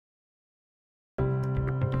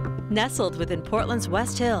Nestled within Portland's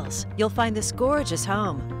West Hills, you'll find this gorgeous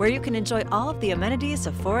home where you can enjoy all of the amenities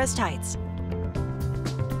of Forest Heights.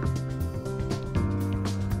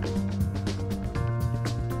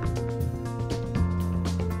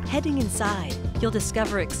 Heading inside, you'll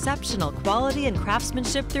discover exceptional quality and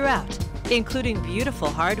craftsmanship throughout, including beautiful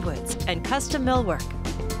hardwoods and custom millwork.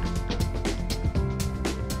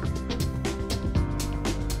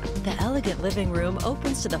 The elegant living room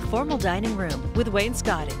opens to the formal dining room with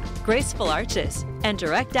wainscoting, graceful arches, and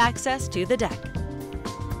direct access to the deck.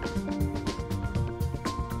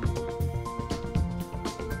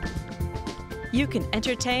 You can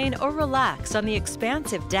entertain or relax on the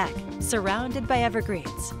expansive deck, surrounded by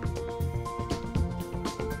evergreens.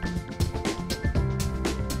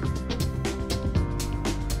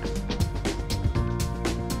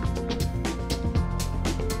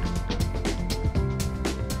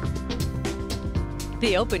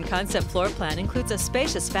 The open concept floor plan includes a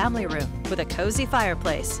spacious family room with a cozy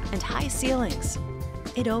fireplace and high ceilings.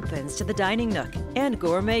 It opens to the dining nook and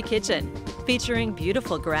gourmet kitchen, featuring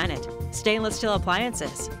beautiful granite, stainless steel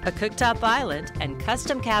appliances, a cooktop island, and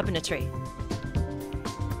custom cabinetry.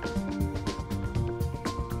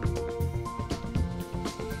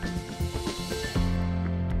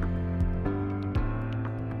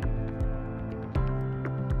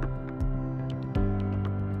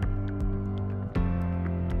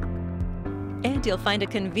 And you'll find a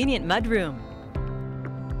convenient mudroom.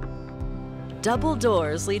 Double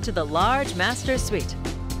doors lead to the large master suite.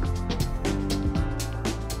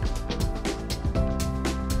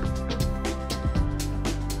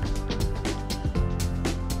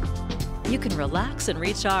 You can relax and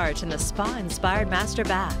recharge in the spa-inspired master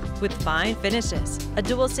bath with fine finishes, a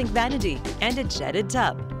dual sink vanity, and a jetted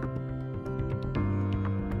tub.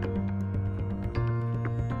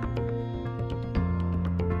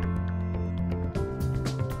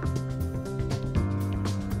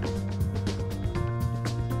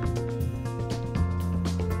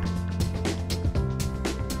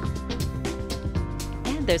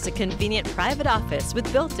 And there's a convenient private office with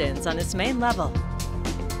built-ins on this main level.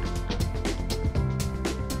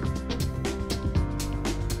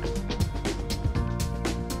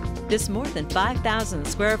 This more than 5,000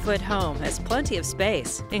 square foot home has plenty of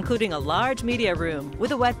space, including a large media room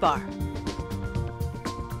with a wet bar.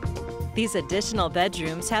 These additional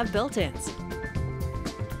bedrooms have built-ins.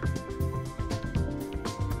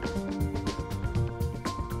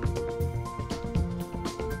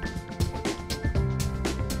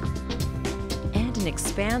 And an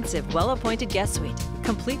expansive, well-appointed guest suite,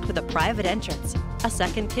 complete with a private entrance, a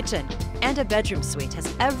second kitchen, and a bedroom suite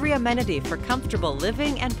has every amenity for comfortable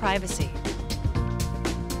living and privacy.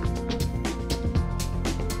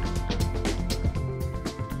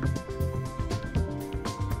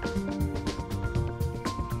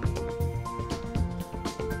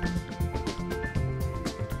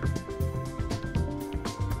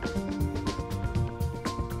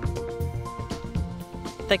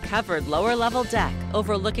 The covered lower-level deck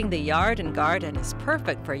overlooking the yard and garden is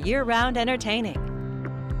perfect for year-round entertaining.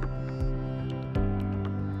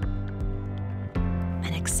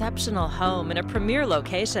 An exceptional home in a premier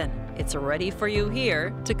location. It's ready for you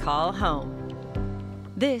here to call home.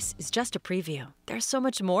 This is just a preview. There's so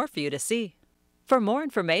much more for you to see. For more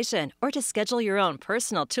information or to schedule your own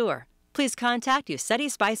personal tour, please contact Yussetty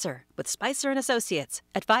Spicer with Spicer & Associates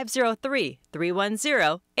at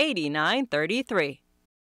 503-310-8933.